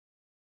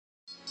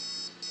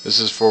This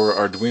is for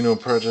Arduino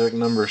project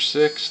number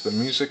 6, the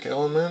music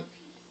element.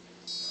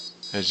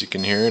 As you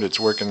can hear it, it's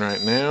working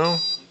right now.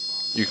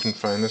 You can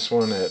find this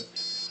one at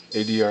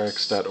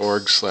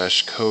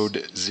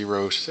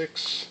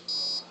adrx.org/code06.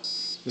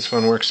 This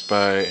one works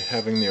by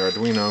having the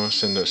Arduino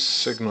send a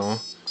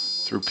signal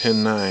through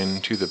pin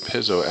 9 to the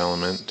piezo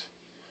element,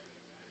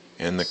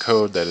 and the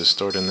code that is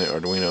stored in the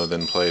Arduino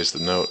then plays the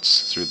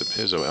notes through the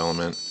piezo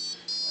element,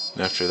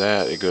 and after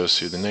that it goes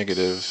through the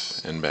negative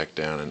and back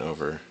down and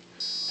over.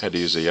 Had to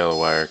use a yellow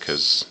wire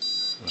because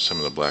some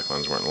of the black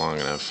ones weren't long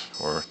enough,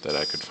 or that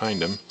I could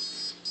find them.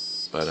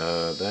 But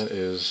that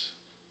is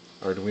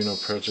Arduino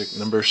project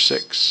number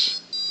 6.